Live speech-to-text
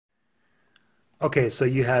Okay, so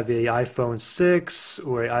you have a iPhone 6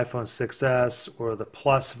 or a iPhone 6S or the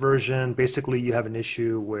Plus version. Basically, you have an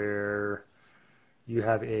issue where you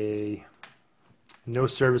have a no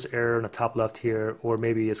service error in the top left here, or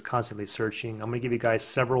maybe it's constantly searching. I'm going to give you guys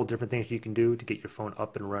several different things you can do to get your phone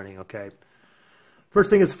up and running, okay? First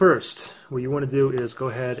thing is first, what you want to do is go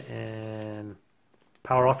ahead and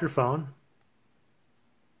power off your phone.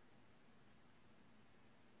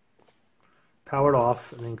 Power it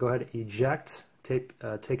off, and then go ahead and eject.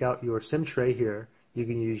 Take out your SIM tray here. You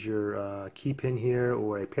can use your key pin here,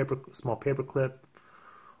 or a small paper clip,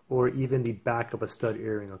 or even the back of a stud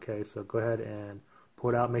earring. Okay, so go ahead and pull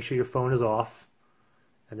it out. Make sure your phone is off,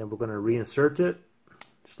 and then we're going to reinsert it,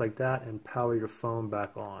 just like that, and power your phone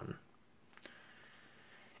back on.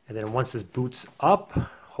 And then once this boots up,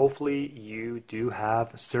 hopefully you do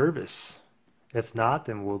have service. If not,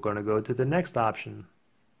 then we're going to go to the next option.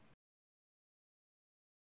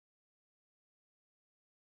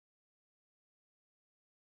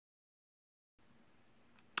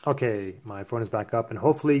 Okay, my phone is back up, and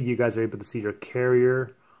hopefully you guys are able to see your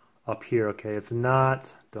carrier up here, okay? If not,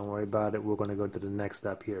 don't worry about it. We're going to go to the next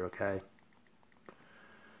step here, okay?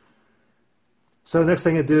 So the next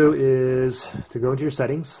thing to do is to go into your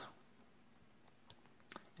settings.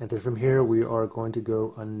 And then from here, we are going to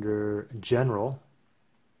go under General.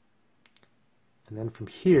 And then from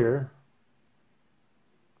here,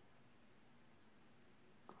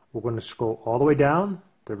 we're going to scroll all the way down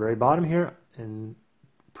to the very bottom here and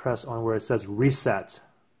press on where it says Reset.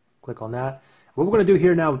 Click on that. What we're going to do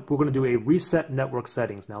here now, we're going to do a Reset Network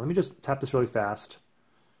Settings. Now, let me just tap this really fast.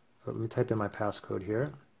 Let me type in my passcode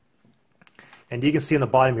here. And you can see on the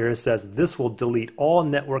bottom here, it says, this will delete all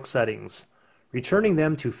network settings, returning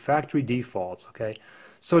them to factory defaults, okay?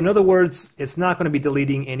 So in other words, it's not going to be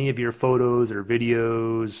deleting any of your photos or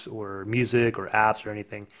videos or music or apps or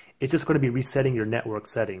anything. It's just going to be resetting your network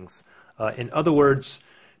settings. In other words,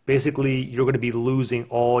 basically, you're going to be losing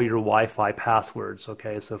all your Wi-Fi passwords,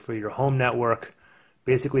 okay? So for your home network,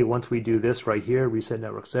 basically once we do this right here, reset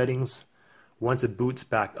network settings, once it boots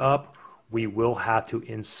back up, we will have to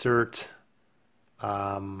reinsert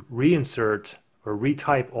or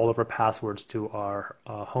retype all of our passwords to our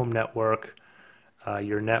home network,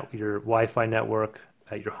 your Wi-Fi network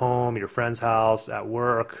at your home, your friend's house, at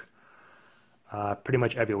work, pretty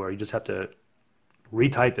much everywhere. You just have to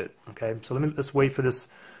retype it, okay? So let's wait for this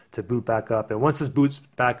to boot back up. And once this boots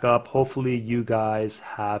back up, hopefully you guys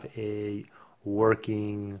have a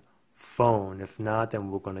working phone. If not,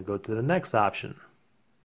 then we're going to go to the next option.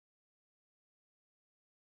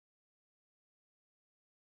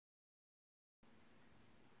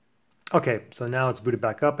 Okay, so now it's booted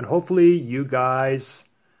back up, and hopefully you guys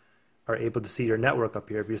are able to see your network up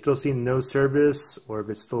here. If you're still seeing no service, or if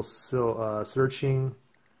it's still searching,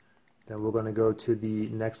 then we're going to go to the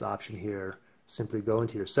next option here. Simply go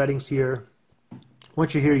into your settings here.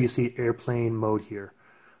 Once you're here, you see airplane mode here.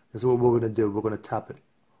 This is what we're going to do. We're going to tap it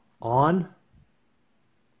on.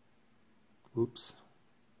 Oops.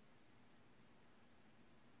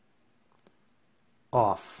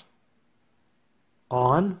 Off.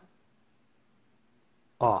 On.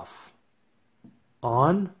 Off.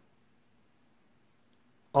 On.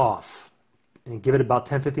 Off. And give it about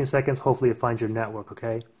 10-15 seconds. Hopefully it finds your network,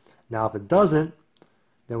 okay? Now if it doesn't,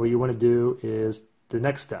 then what you want to do is the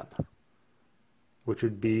next step, which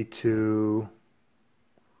would be to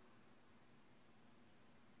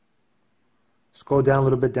scroll down a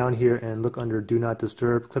little bit down here and look under Do Not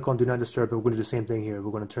Disturb. Click on Do Not Disturb, and we're going to do the same thing here.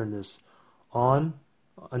 We're going to turn this on,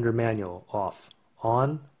 under Manual, off,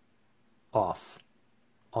 on, off,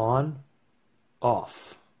 on,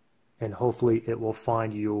 off, and hopefully it will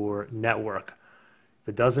find your network. If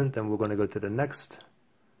it doesn't, then we're going to go to the next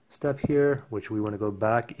step here, which we want to go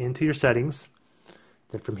back into your settings.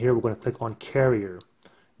 Then from here, we're going to click on Carrier.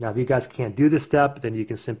 Now, if you guys can't do this step, then you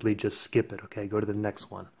can simply just skip it, okay? Go to the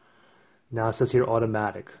next one. Now it says here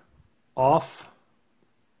Automatic. Off,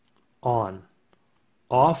 on,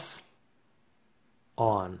 off,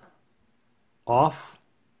 on, off,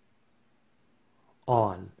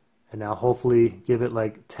 on. And now hopefully give it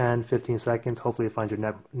like 10-15 seconds. Hopefully it finds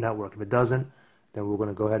your network. If it doesn't, then we're going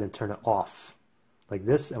to go ahead and turn it off like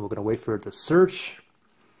this, and we're going to wait for it to search.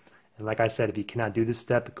 And like I said, if you cannot do this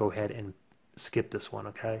step, go ahead and skip this one,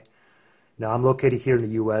 okay? Now I'm located here in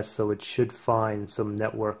the US, so it should find some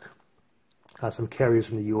network, some carriers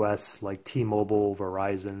from the US like T-Mobile,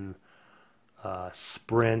 Verizon,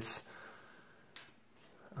 Sprint.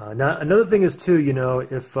 Now another thing is too, you know,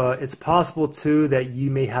 if it's possible too that you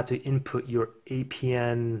may have to input your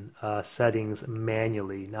APN settings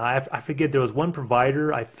manually. Now I forget, there was one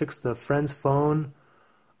provider, I fixed a friend's phone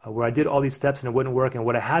where I did all these steps and it wouldn't work. And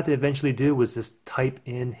what I had to eventually do was just type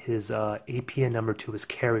in his APN number to his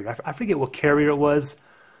carrier. I forget what carrier it was,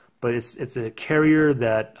 but it's a carrier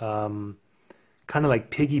that kind of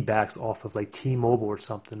like piggybacks off of like T-Mobile or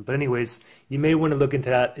something. But anyways, you may want to look into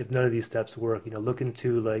that if none of these steps work. You know, look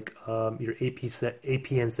into like your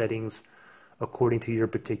APN settings according to your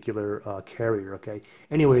particular carrier. Okay.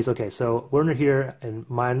 Anyways, okay. So we're under here, and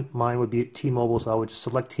mine would be T-Mobile. So I would just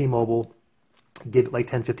select T-Mobile, give it like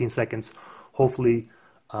 10-15 seconds. Hopefully,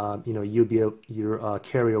 you know, your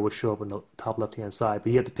carrier will show up on the top left-hand side.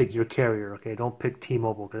 But you have to pick your carrier. Okay. Don't pick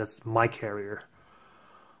T-Mobile because that's my carrier.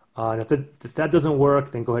 And if that doesn't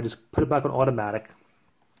work, then go ahead and just put it back on automatic.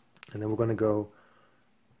 And then we're going to go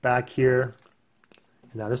back here.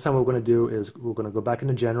 And now this time what we're going to do is we're going to go back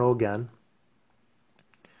into general again.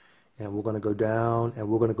 And we're going to go down and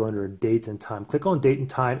we're going to go under date and time. Click on date and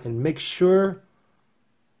time and make sure,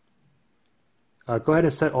 go ahead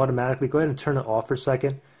and set automatically. Go ahead and turn it off for a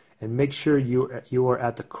second and make sure you are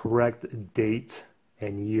at the correct date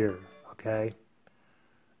and year, okay?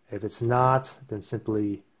 If it's not, then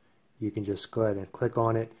simply you can just go ahead and click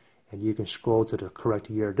on it and you can scroll to the correct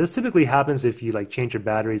year. This typically happens if you like change your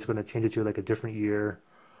battery. It's going to change it to like a different year.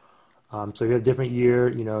 So if you have a different year,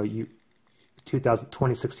 you know,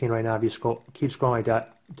 2016 right now, if you keep scrolling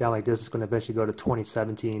down like this, it's going to eventually go to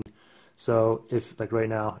 2017. So if like right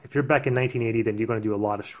now, if you're back in 1980, then you're going to do a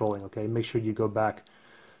lot of scrolling, okay? Make sure you go back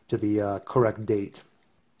to the correct date.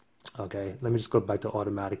 Okay, let me just go back to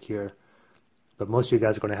automatic here. But most of you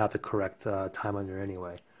guys are going to have the correct time on there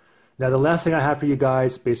anyway. Now, the last thing I have for you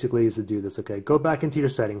guys basically is to do this, okay? Go back into your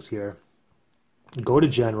settings here. Go to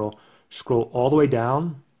General. Scroll all the way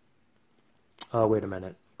down. Wait a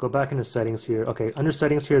minute. Go back into Settings here. Okay, under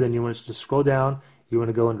Settings here, then you want to just scroll down. You want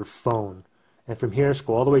to go under Phone. And from here,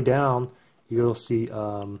 scroll all the way down. You'll see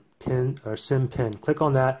PIN or SIM PIN. Click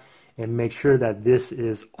on that and make sure that this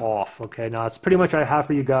is off, okay? Now, it's pretty much what I have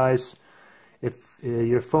for you guys. If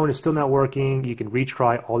your phone is still not working, you can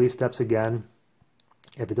retry all these steps again.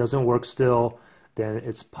 If it doesn't work still, then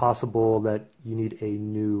it's possible that you need a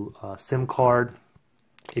new SIM card.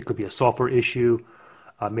 It could be a software issue.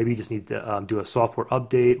 Maybe you just need to do a software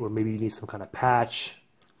update, or maybe you need some kind of patch.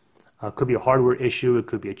 It could be a hardware issue. It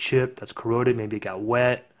could be a chip that's corroded. Maybe it got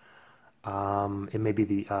wet. It may be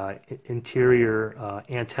the interior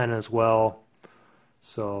antenna as well.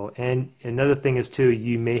 So, and another thing is too,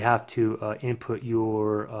 you may have to input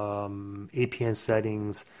your APN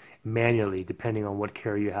settings manually, depending on what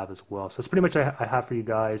carrier you have as well. So that's pretty much I have for you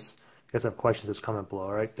guys. If you guys have questions, just comment below.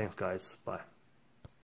 All right, thanks guys. Bye.